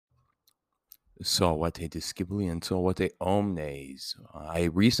Salvate discipuli and salvate omnes. I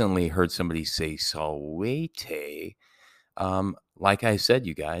recently heard somebody say salvate. Like I said,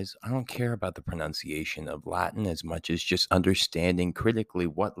 you guys, I don't care about the pronunciation of Latin as much as just understanding critically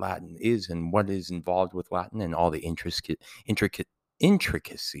what Latin is and what is involved with Latin and all the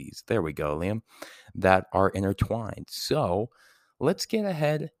intricacies. There we go, Liam, that are intertwined. So let's get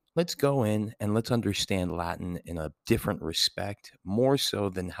ahead. Let's go in and let's understand Latin in a different respect, more so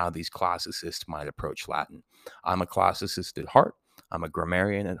than how these classicists might approach Latin. I'm a classicist at heart. I'm a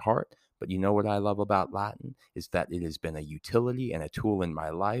grammarian at heart. But you know what I love about Latin is that it has been a utility and a tool in my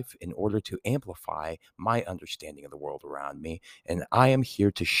life in order to amplify my understanding of the world around me. And I am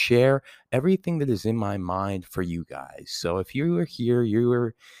here to share everything that is in my mind for you guys. So if you are here, you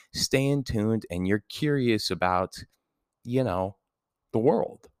are staying tuned and you're curious about, the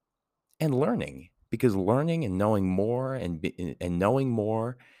world and learning, because learning and knowing more and knowing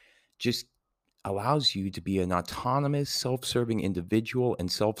more just allows you to be an autonomous, self-serving individual,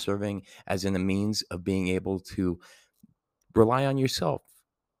 and self-serving as in a means of being able to rely on yourself.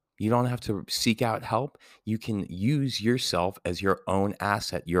 You don't have to seek out help. You can use yourself as your own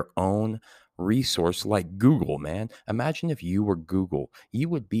asset, your own resource, like Google, man. Imagine if you were Google, you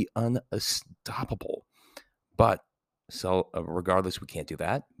would be unstoppable. But regardless, we can't do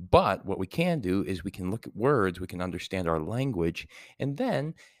that. But what we can do is we can look at words, we can understand our language, and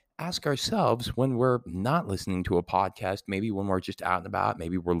then ask ourselves when we're not listening to a podcast, maybe when we're just out and about,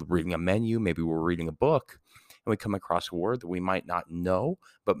 maybe we're reading a menu, maybe we're reading a book, and we come across a word that we might not know,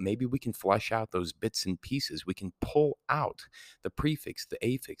 but maybe we can flesh out those bits and pieces. We can pull out the prefix, the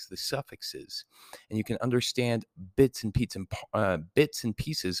affix, the suffixes, and you can understand bits and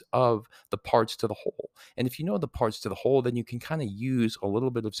pieces of the parts to the whole. And if you know the parts to the whole, then you can kind of use a little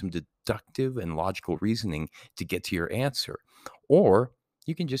bit of some deductive and logical reasoning to get to your answer. Or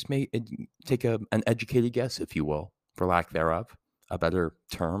you can just take an educated guess, if you will, for lack thereof, a better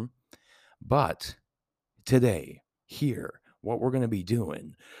term. But today, here, what we're going to be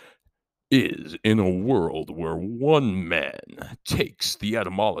doing is in a world where one man takes the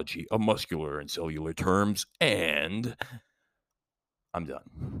etymology of muscular and cellular terms, and I'm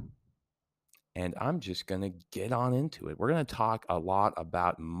done. And I'm just going to get on into it. We're going to talk a lot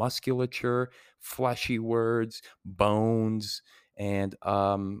about musculature, fleshy words, bones, and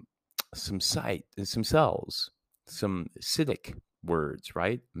some cells, some cytic words,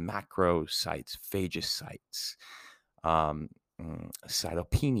 right? Macrocytes, phagocytes,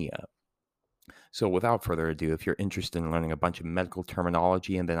 cytopenia. So without further ado, if you're interested in learning a bunch of medical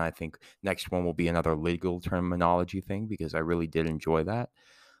terminology, and then I think next one will be another legal terminology thing, because I really did enjoy that.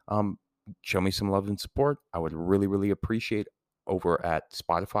 Show me some love and support. I would really, really appreciate over at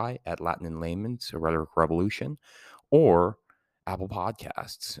Spotify at Latin and Layman's, a Rhetoric Revolution, or Apple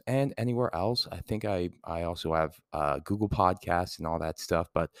Podcasts, and anywhere else. I think I also have Google Podcasts and all that stuff,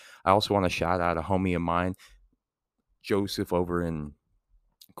 but I also want to shout out a homie of mine, Joseph, over in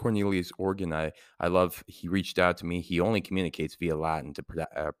Cornelius, Oregon. I love, he reached out to me. He only communicates via Latin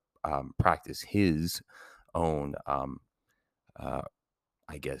to practice his own,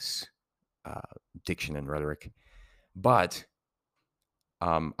 I guess, diction and rhetoric. But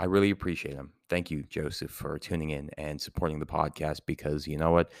I really appreciate him. Thank you, Joseph, for tuning in and supporting the podcast, because you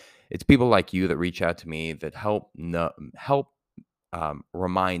know what? It's people like you that reach out to me that help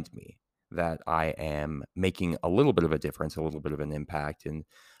remind me that I am making a little bit of a difference, a little bit of an impact, and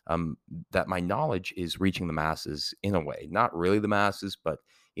that my knowledge is reaching the masses in a way. Not really the masses, but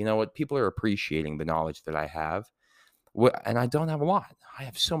you know what? People are appreciating the knowledge that I have. And I don't have a lot. I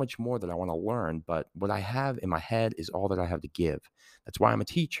have so much more that I want to learn, but what I have in my head is all that I have to give. That's why I'm a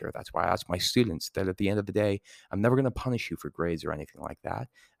teacher. That's why I ask my students that at the end of the day, I'm never going to punish you for grades or anything like that.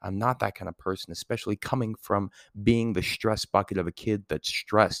 I'm not that kind of person, especially coming from being the stress bucket of a kid that's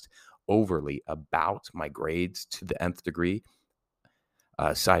stressed overly about my grades to the nth degree.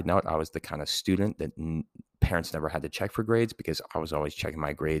 Side note, I was the kind of student that parents never had to check for grades, because I was always checking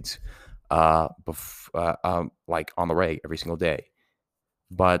my grades like on the reg every single day.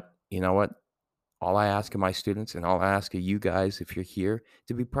 But you know what? All I ask of my students, and all I ask of you guys, if you're here,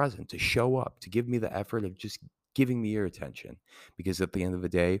 to be present, to show up, to give me the effort of just giving me your attention. Because at the end of the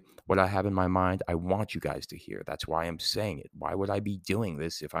day, what I have in my mind, I want you guys to hear. That's why I'm saying it. Why would I be doing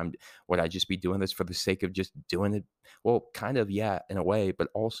this would I just be doing this for the sake of just doing it? Well, kind of, yeah, in a way, but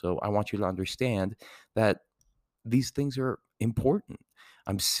also I want you to understand that these things are important.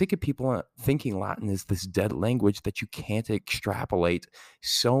 I'm sick of people thinking Latin is this dead language that you can't extrapolate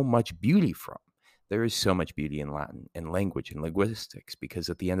so much beauty from. There is so much beauty in Latin and language and linguistics, because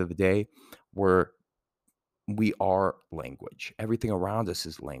at the end of the day, we're we are language. Everything around us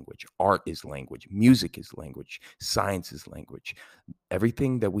is language. Art is language. Music is language. Science is language.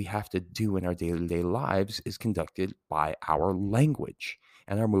 Everything that we have to do in our day-to-day lives is conducted by our language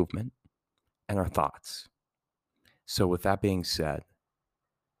and our movement and our thoughts. So with that being said,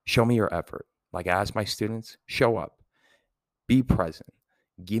 show me your effort. Like I ask my students, show up, be present,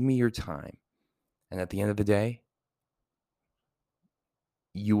 give me your time. And at the end of the day,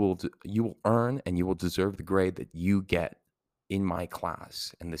 you will earn and you will deserve the grade that you get in my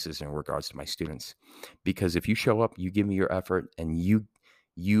class. And this is in regards to my students, because if you show up, you give me your effort, and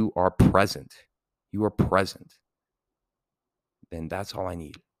you are present, then that's all I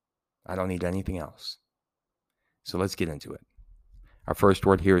need. I don't need anything else. So let's get into it. Our first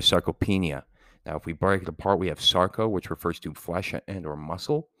word here is sarcopenia. Now, if we break it apart, we have sarco, which refers to flesh and or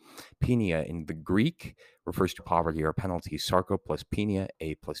muscle. Penia in the Greek refers to poverty or penalty. Sarco plus penia,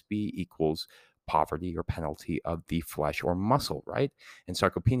 A plus B equals poverty or penalty of the flesh or muscle, right? And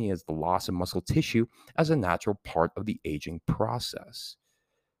sarcopenia is the loss of muscle tissue as a natural part of the aging process.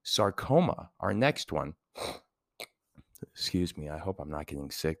 Sarcoma, our next one. Excuse me, I hope I'm not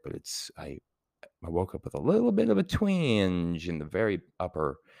getting sick, but I woke up with a little bit of a twinge in the very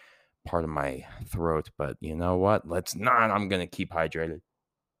upper part of my throat, but you know what? Let's not. I'm going to keep hydrated.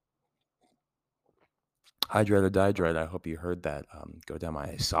 Hydrate or dihydrate. I hope you heard that. Go down my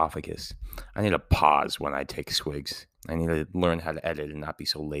esophagus. I need to pause when I take swigs. I need to learn how to edit and not be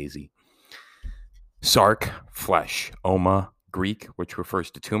so lazy. Sarc, flesh. Oma, Greek, which refers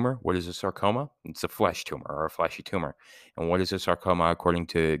to tumor. What is a sarcoma? It's a flesh tumor or a fleshy tumor. And what is a sarcoma according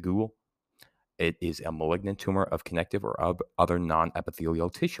to Google? It is a malignant tumor of connective or other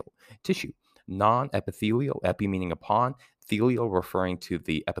non-epithelial tissue. Non-epithelial, epi meaning upon, thelial referring to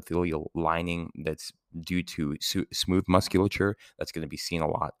the epithelial lining that's due to smooth musculature. That's going to be seen a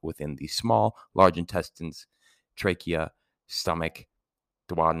lot within the small, large intestines, trachea, stomach,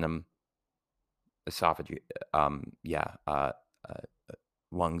 duodenum, esophagus,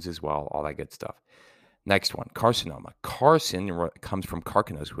 lungs as well, all that good stuff. Next one, carcinoma. Carcin comes from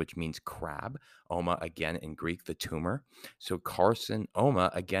Karkinos, which means crab. Oma, again, in Greek, the tumor. So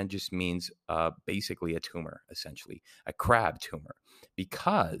carcinoma, again, just means basically a tumor, essentially, a crab tumor.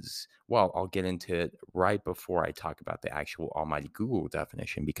 Because, well, I'll get into it right before I talk about the actual almighty Google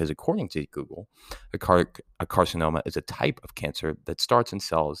definition, because according to Google, a carcinoma is a type of cancer that starts in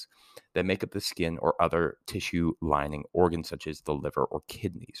cells that make up the skin or other tissue lining organs such as the liver or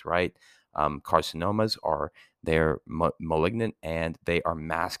kidneys, right? Carcinomas they're malignant, and they are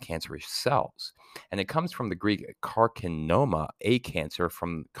mass cancerous cells. And it comes from the Greek karkinoma, a cancer,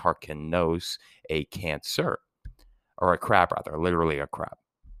 from karkinos, a cancer, or a crab rather, literally a crab.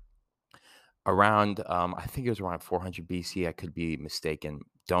 Around, I think it was around 400 BC. I could be mistaken.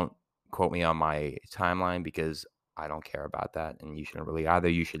 Don't quote me on my timeline because I don't care about that, and you shouldn't really either.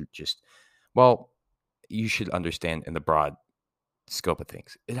 You should just, well, you should understand in the broad scope of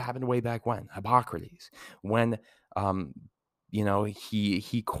things. It happened way back when, Hippocrates, when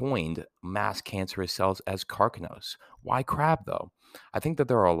he coined mass cancerous cells as Karkinos. Why crab though? I think that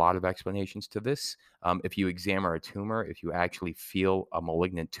there are a lot of explanations to this. If you examine a tumor, if you actually feel a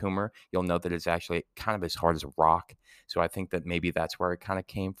malignant tumor, you'll know that it's actually kind of as hard as a rock. So I think that maybe that's where it kind of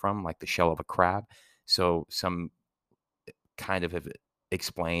came from, like the shell of a crab. So some kind of have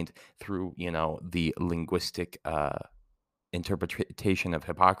explained through the linguistic interpretation of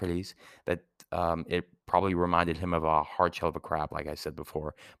Hippocrates that it probably reminded him of a hard shell of a crab, like I said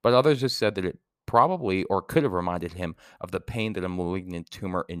before. But others have said that it probably or could have reminded him of the pain that a malignant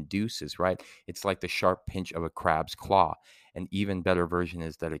tumor induces, right? It's like the sharp pinch of a crab's claw. An even better version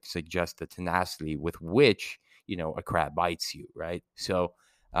is that it suggests the tenacity with which, a crab bites you, right? So,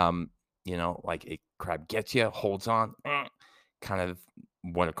 like a crab gets you, holds on, kind of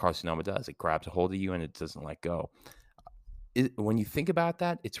what a carcinoma does. It grabs a hold of you and it doesn't let go. When you think about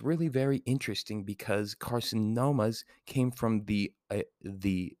that, it's really very interesting because carcinomas came from the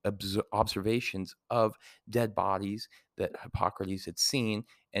observations of dead bodies that Hippocrates had seen,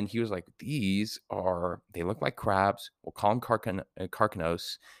 and he was like, they look like crabs. We'll call them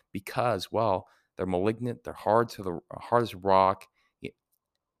Karkinos because, well, they're malignant. They're hard as rock.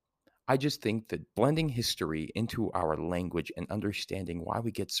 I just think that blending history into our language and understanding why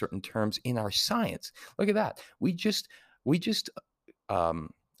we get certain terms in our science. Look at that. We just Mod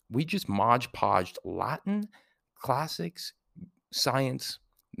Podged Latin, classics, science,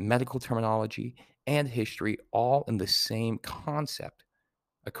 medical terminology, and history all in the same concept,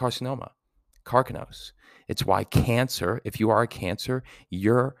 a carcinoma, Karkinos. It's why Cancer, if you are a Cancer,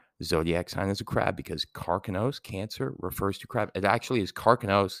 your zodiac sign is a crab, because Karkinos, Cancer, refers to crab. It actually is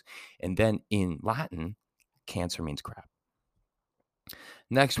Karkinos, and then in Latin, Cancer means crap.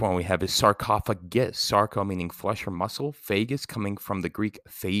 Next one we have is sarcophagus. Sarco meaning flesh or muscle. Phagus coming from the Greek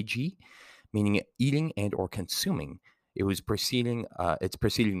phagi, meaning eating and or consuming. It was preceded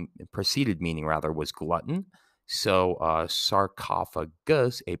meaning rather was glutton. So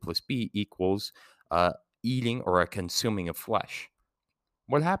sarcophagus, A plus B equals eating or a consuming of flesh.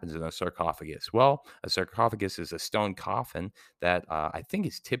 What happens in a sarcophagus? Well, a sarcophagus is a stone coffin that I think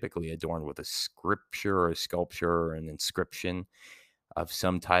is typically adorned with a scripture or a sculpture or an inscription of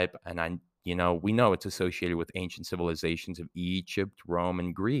some type. And we know it's associated with ancient civilizations of Egypt, Rome,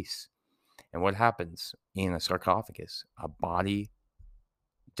 and Greece. And what happens in a sarcophagus? A body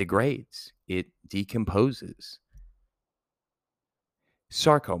degrades, it decomposes.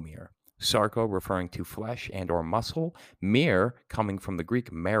 Sarcomere. Sarco referring to flesh and or muscle. Mere coming from the Greek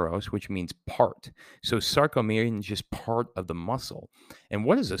meros, which means part. So sarcomere means just part of the muscle. And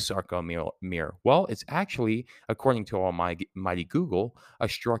what is a sarcomere? Well, it's actually, according to almighty Google, a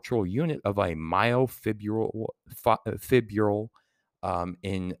structural unit of a myofibril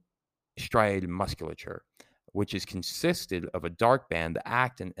in striated musculature, which is consisted of a dark band, the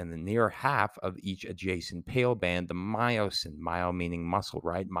actin, and the near half of each adjacent pale band, the myosin. Myo meaning muscle,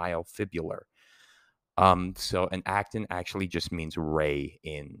 right? Myofibrillar. So an actin actually just means ray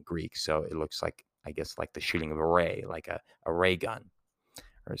in Greek. So it looks like, I guess, like the shooting of a ray, like a ray gun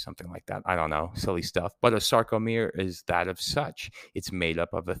or something like that. I don't know, silly stuff. But a sarcomere is that of such. It's made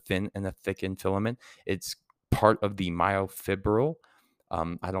up of a thin and a thickened filament. It's part of the myofibril.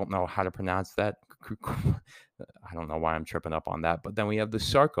 I don't know how to pronounce that. I don't know why I'm tripping up on that. But then we have the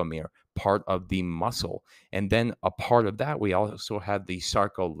sarcomere, part of the muscle. And then a part of that, we also have the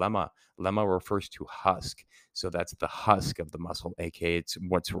sarcolemma. Lemma refers to husk. So that's the husk of the muscle, aka it's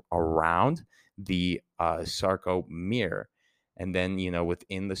what's around the sarcomere. And then,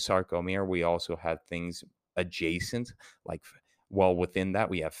 within the sarcomere, we also have things adjacent, like, well, within that,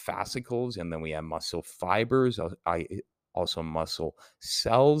 we have fascicles, and then we have muscle fibers, also muscle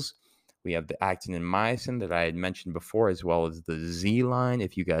cells. We have the actin and myosin that I had mentioned before, as well as the Z line.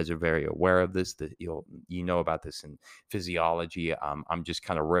 If you guys are very aware of this, that you know about this in physiology. I'm just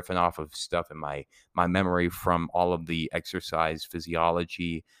kind of riffing off of stuff in my memory from all of the exercise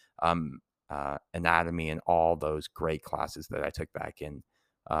physiology, anatomy, and all those great classes that I took back in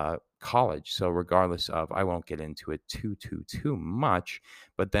college. So regardless of, I won't get into it too much,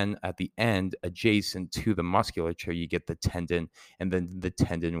 but then at the end, adjacent to the musculature, you get the tendon, and then the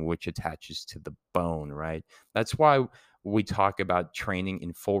tendon which attaches to the bone, right? That's why we talk about training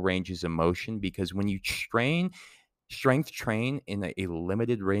in full ranges of motion, because when you strength train in a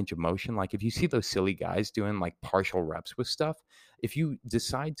limited range of motion, like if you see those silly guys doing like partial reps with stuff, if you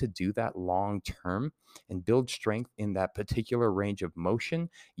decide to do that long term and build strength in that particular range of motion,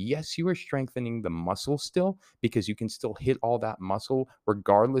 yes, you are strengthening the muscle still, because you can still hit all that muscle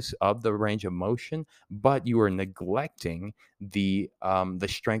regardless of the range of motion, but you are neglecting the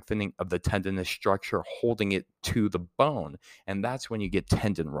strengthening of the tendinous structure holding it to the bone. And that's when you get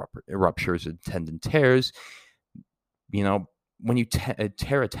tendon ruptures and tendon tears. When you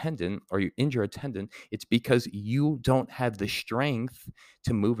tear a tendon or you injure a tendon, it's because you don't have the strength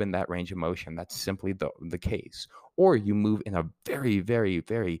to move in that range of motion. That's simply the case. Or you move in a very, very,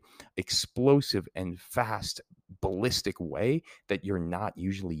 very explosive and fast ballistic way that you're not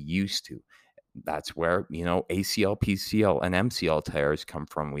usually used to. That's where, ACL, PCL, and MCL tears come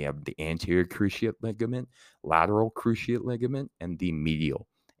from. We have the anterior cruciate ligament, lateral cruciate ligament, and the medial.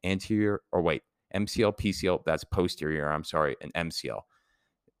 MCL, PCL, that's posterior, I'm sorry, an MCL.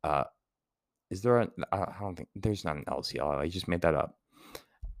 Is there I don't think, there's not an LCL. I just made that up.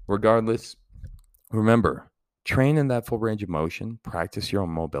 Regardless, remember, train in that full range of motion, practice your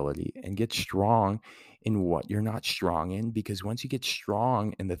own mobility, and get strong in what you're not strong in, because once you get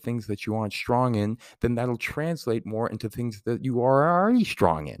strong in the things that you aren't strong in, then that'll translate more into things that you are already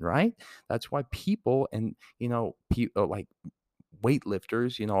strong in, right? That's why people and, people like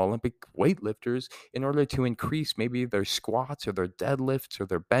weightlifters, Olympic weightlifters, in order to increase maybe their squats or their deadlifts or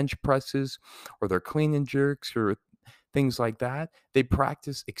their bench presses or their clean and jerks or things like that, they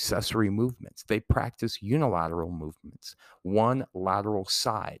practice accessory movements. They practice unilateral movements, one lateral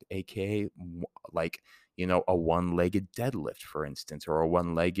side, aka like, a one-legged deadlift, for instance, or a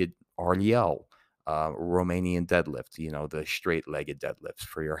one-legged RDL. Romanian deadlift, the straight-legged deadlifts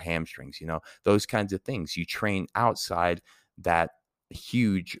for your hamstrings, those kinds of things. You train outside that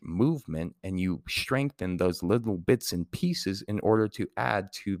huge movement and you strengthen those little bits and pieces in order to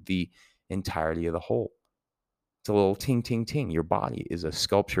add to the entirety of the whole. It's a little ting, ting, ting. Your body is a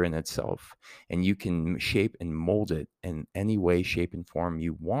sculpture in itself, and you can shape and mold it in any way, shape, and form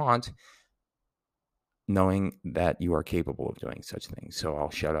you want, knowing that you are capable of doing such things. So I'll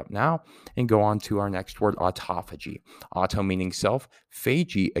shut up now and go on to our next word, autophagy. Auto meaning self,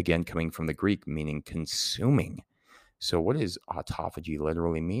 phagy, again, coming from the Greek, meaning consuming. So what does autophagy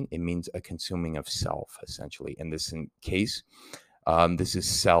literally mean? It means a consuming of self, essentially. In this case, this is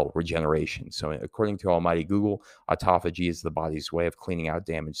cell regeneration. So according to Almighty Google, autophagy is the body's way of cleaning out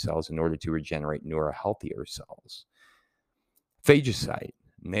damaged cells in order to regenerate newer, healthier cells. Phagocyte.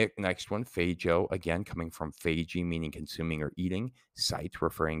 Next one, phago, again, coming from phagy, meaning consuming or eating. Cyte,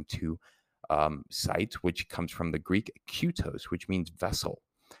 referring to cytes, which comes from the Greek kytos, which means vessel.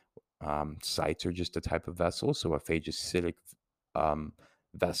 Cytes are just a type of vessel. So a phagocytic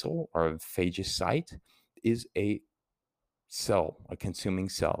vessel or a phagocyte is a cell, a consuming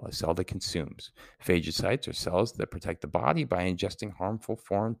cell, a cell that consumes. Phagocytes are cells that protect the body by ingesting harmful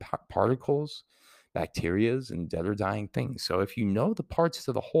foreign particles, bacteria, and dead or dying things. So if you know the parts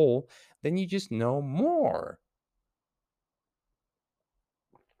to the whole, then you just know more.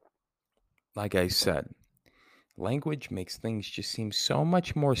 Like I said, language makes things just seem so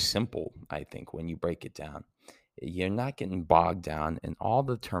much more simple, I think, when you break it down. You're not getting bogged down in all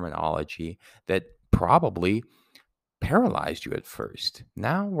the terminology that probably paralyzed you at first.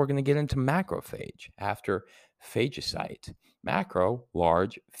 Now we're going to get into macrophage after phagocyte. Macro,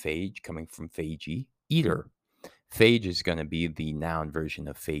 large, phage, coming from phagy, eater. Phage is going to be the noun version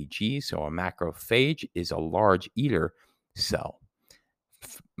of phagy. So a macrophage is a large eater cell.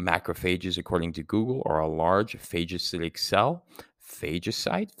 Macrophages, according to Google, are a large phagocytic cell.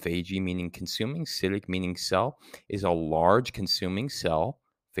 Phagocyte, phagy meaning consuming, cytic meaning cell, is a large consuming cell,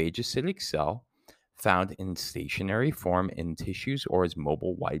 phagocytic cell, found in stationary form in tissues or as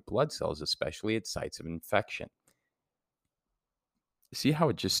mobile white blood cells, especially at sites of infection. See how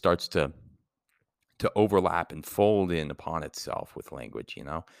it just starts to overlap and fold in upon itself with language,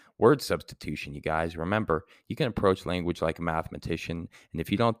 Word substitution, you guys. Remember, you can approach language like a mathematician, and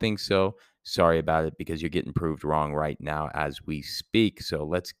if you don't think so, sorry about it, because you're getting proved wrong right now as we speak. So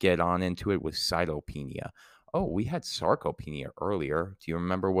let's get on into it with cytopenia. Oh, we had sarcopenia earlier. Do you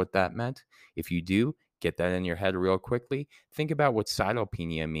remember what that meant? If you do, get that in your head real quickly. Think about what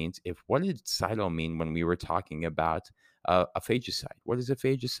cytopenia means. What did cyto mean when we were talking about a phagocyte? What is a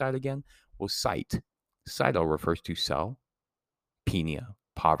phagocyte again? Well, cyte. CYTO refers to cell, penia,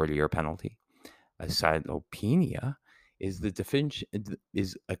 poverty or penalty. A cytopenia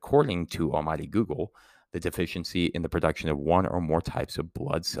is according to Almighty Google, the deficiency in the production of one or more types of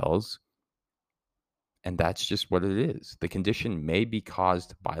blood cells. And that's just what it is. The condition may be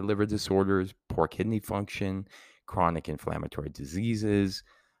caused by liver disorders, poor kidney function, chronic inflammatory diseases,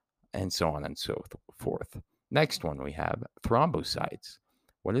 and so on and so forth. Next one we have thrombocytes.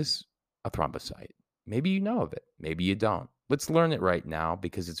 What is a thrombocyte? Maybe you know of it. Maybe you don't. Let's learn it right now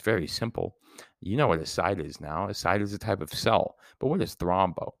because it's very simple. You know what a cyte is now. A cyte is a type of cell. But what is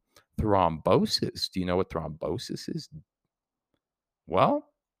thrombo? Thrombosis. Do you know what thrombosis is?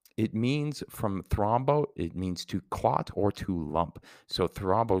 Well, it means from thrombo, it means to clot or to lump. So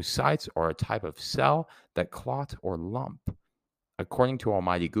thrombocytes are a type of cell that clot or lump. According to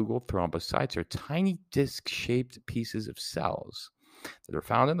Almighty Google, thrombocytes are tiny disc-shaped pieces of cells that are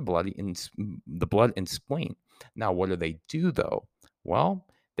found in the blood and spleen. Now, what do they do, though? Well,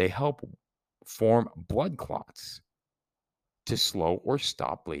 they help form blood clots to slow or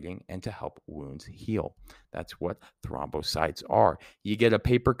stop bleeding and to help wounds heal. That's what thrombocytes are. You get a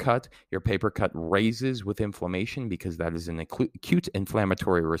paper cut, your paper cut raises with inflammation because that is an acute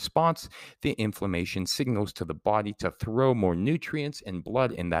inflammatory response. The inflammation signals to the body to throw more nutrients and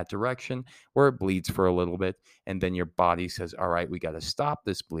blood in that direction where it bleeds for a little bit. And then your body says, all right, we got to stop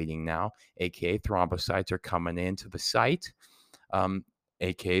this bleeding now, aka thrombocytes are coming into the site.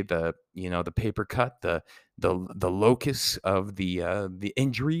 aka the paper cut, the locus of the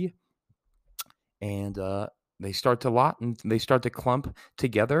injury, and they start to lot and they start to clump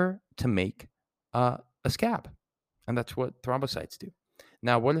together to make a scab, and that's what thrombocytes do.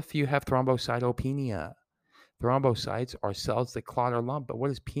 Now, what if you have thrombocytopenia? Thrombocytes are cells that clot or lump, but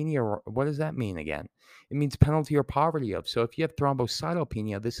what is penia? What does that mean again? It means penalty or poverty of. So if you have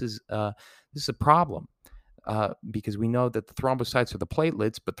thrombocytopenia, this is a problem. Because we know that the thrombocytes are the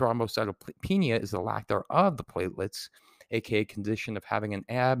platelets, but thrombocytopenia is the lack thereof the platelets, aka condition of having an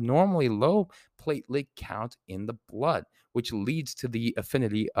abnormally low platelet count in the blood, which leads to the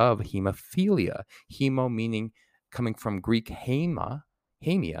affinity of hemophilia. Hemo meaning coming from Greek hemia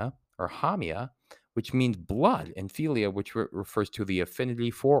or hamia, which means blood, and philia, which refers to the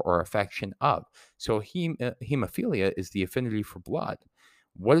affinity for or affection of. So hemophilia is the affinity for blood.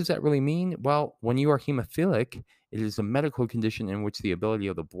 What does that really mean? Well, when you are hemophilic, it is a medical condition in which the ability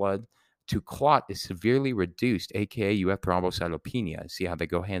of the blood to clot is severely reduced, aka you have thrombocytopenia. See how they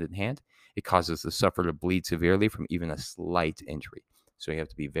go hand in hand? It causes the sufferer to bleed severely from even a slight injury. So you have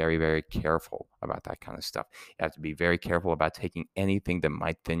to be very, very careful about that kind of stuff. You have to be very careful about taking anything that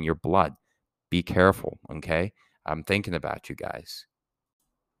might thin your blood. Be careful, okay? I'm thinking about you guys.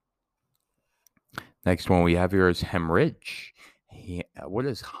 Next one we have here is hemorrhage. What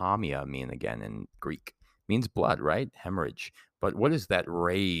does hamia mean again in Greek? Means blood, right? Hemorrhage. But what does that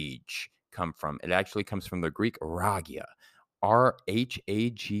rage come from? It actually comes from the Greek ragia,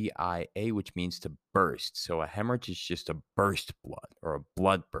 Rhagia, which means to burst. So a hemorrhage is just a burst blood or a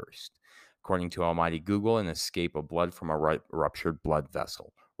blood burst. According to Almighty Google, an escape of blood from a ruptured blood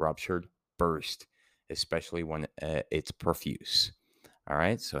vessel. Ruptured, burst, especially when it's profuse. All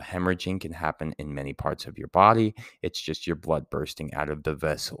right, so hemorrhaging can happen in many parts of your body. It's just your blood bursting out of the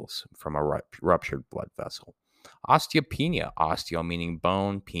vessels from a ruptured blood vessel. Osteopenia, osteo meaning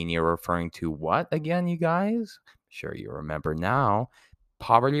bone, penia referring to what again, you guys? Sure you remember now.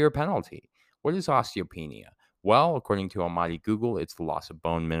 Poverty or penalty. What is osteopenia? Well, according to Almighty Google, it's the loss of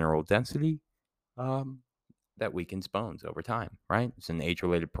bone mineral density that weakens bones over time, right? It's an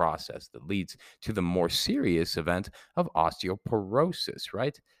age-related process that leads to the more serious event of osteoporosis,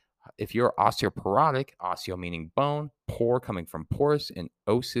 right? If you're osteoporotic, osteo meaning bone, pore coming from porous, and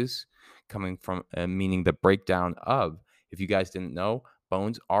osis coming from meaning the breakdown of. If you guys didn't know,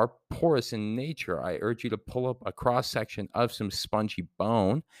 bones are porous in nature. I urge you to pull up a cross section of some spongy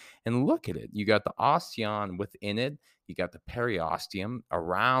bone and look at it. You got the osteon within it. You got the periosteum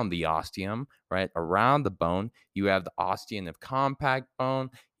around the osteum, right? Around the bone. You have the osteon of compact bone.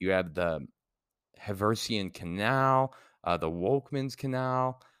 You have the Haversian canal, the Wolkman's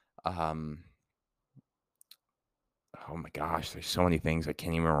canal. Oh my gosh, there's so many things. I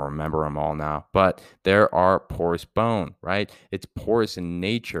can't even remember them all now. But there are porous bone, right? It's porous in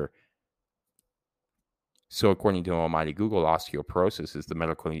nature. So according to Almighty Google, osteoporosis is the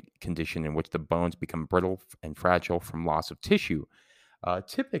medical condition in which the bones become brittle and fragile from loss of tissue,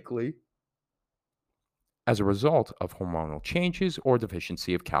 typically as a result of hormonal changes or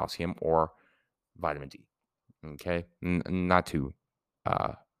deficiency of calcium or vitamin D. Okay, not too,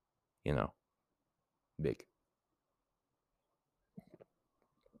 big.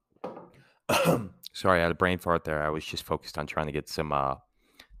 Sorry, I had a brain fart there. I was just focused on trying to get some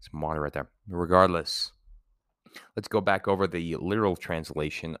water right there. Regardless, let's go back over the literal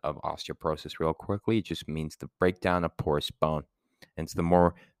translation of osteoporosis real quickly. It just means the breakdown of porous bone, and it's the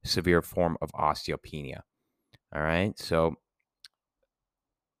more severe form of osteopenia. All right, so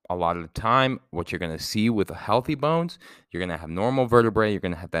a lot of the time, what you're going to see with healthy bones, you're going to have normal vertebrae, you're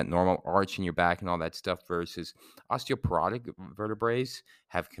going to have that normal arch in your back and all that stuff, versus osteoporotic vertebrae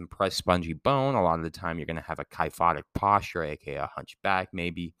have compressed spongy bone. A lot of the time, you're going to have a kyphotic posture, aka a hunchback.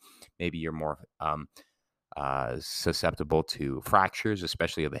 Maybe you're more susceptible to fractures,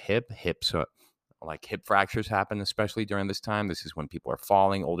 especially of the hip. Like hip fractures happen, especially during this time. This is when people are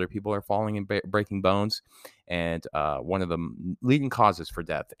falling, older people are falling and breaking bones. And one of the leading causes for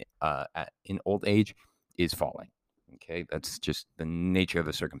death in old age is falling. Okay, that's just the nature of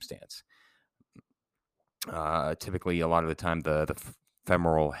the circumstance. Typically, a lot of the time, the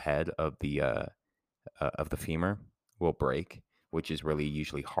femoral head of the femur will break, which is really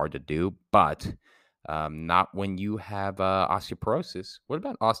usually hard to do, but not when you have osteoporosis. What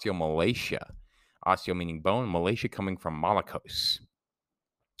about osteomalacia? Osteo meaning bone, malacia coming from malakos.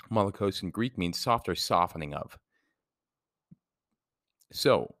 Malakos in Greek means soft or softening of.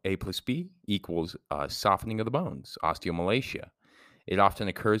 So A plus B equals softening of the bones, osteomalacia. It often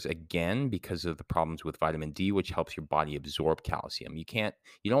occurs again because of the problems with vitamin D, which helps your body absorb calcium. You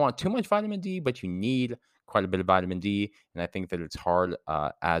don't want too much vitamin D, but you need quite a bit of vitamin D. And I think that it's hard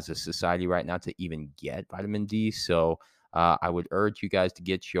as a society right now to even get vitamin D. So I would urge you guys to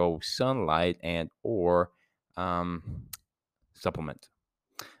get your sunlight and or supplement.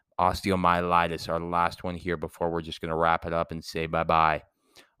 Osteomyelitis, our last one here before we're just going to wrap it up and say bye-bye.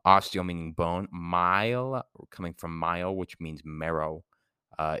 Osteo meaning bone, myle coming from myo, which means marrow.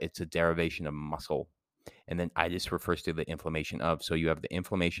 It's a derivation of muscle. And then itis refers to the inflammation of. So you have the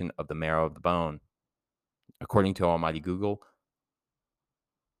inflammation of the marrow of the bone. According to Almighty Google,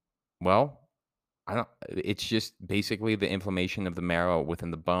 well, it's just basically the inflammation of the marrow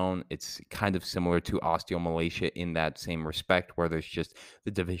within the bone. It's kind of similar to osteomalacia in that same respect, where there's just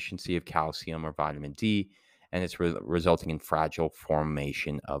the deficiency of calcium or vitamin D. and it's resulting in fragile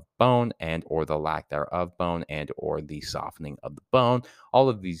formation of bone and or the lack thereof bone and or the softening of the bone, all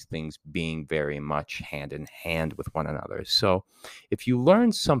of these things being very much hand in hand with one another. So if you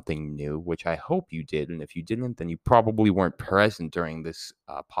learned something new, which I hope you did, and if you didn't, then you probably weren't present during this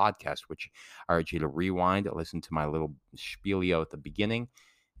podcast, which I urge you to rewind, listen to my little spielio at the beginning,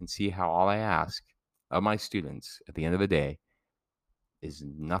 and see how all I ask of my students at the end of the day is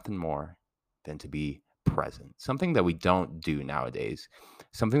nothing more than to be present. Something that we don't do nowadays.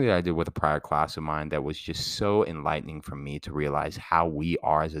 Something that I did with a prior class of mine that was just so enlightening for me to realize how we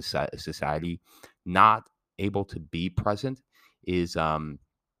are as a society not able to be present is I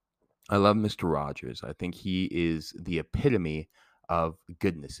love Mr. Rogers. I think he is the epitome of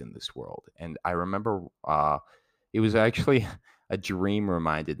goodness in this world. And I remember it was actually a dream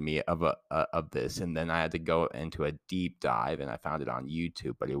reminded me of this, and then I had to go into a deep dive, and I found it on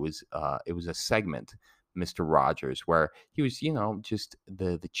YouTube. But it was a segment, Mr. Rogers, where he was, just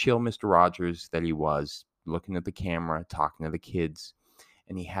the chill Mr. Rogers that he was, looking at the camera, talking to the kids,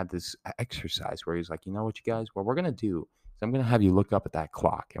 and he had this exercise where he's like, you know what, you guys, what we're gonna do is I'm gonna have you look up at that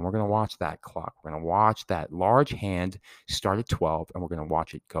clock, and we're gonna watch that clock. We're gonna watch that large hand start at 12, and we're gonna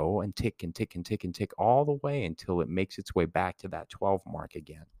watch it go and tick and tick and tick and tick all the way until it makes its way back to that 12 mark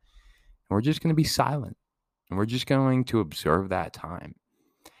again. And we're just gonna be silent, and we're just going to observe that time.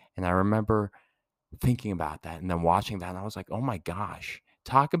 And I remember thinking about that and then watching that, and I was like, oh my gosh,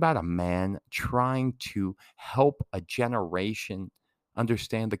 talk about a man trying to help a generation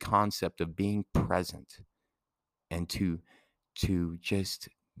understand the concept of being present and to just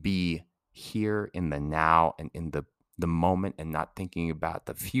be here in the now and in the moment, and not thinking about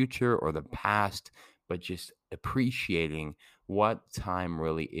the future or the past, but just appreciating what time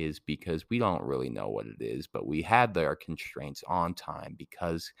really is, because we don't really know what it is, but we had their constraints on time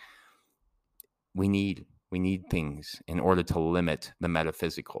because we need things in order to limit the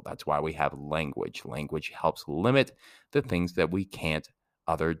metaphysical. That's why we have language. Language helps limit the things that we can't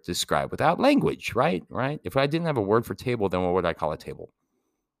other describe without language, right? If I didn't have a word for table, then what would I call a table?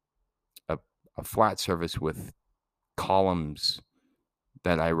 A flat surface with columns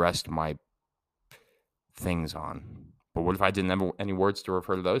that I rest my things on. But what if I didn't have any words to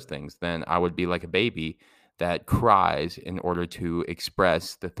refer to those things? Then I would be like a baby that cries in order to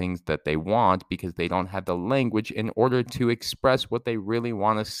express the things that they want, because they don't have the language in order to express what they really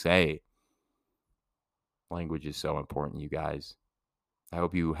want to say. Language is so important, you guys. I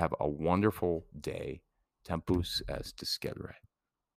hope you have a wonderful day. Tempus est discedere.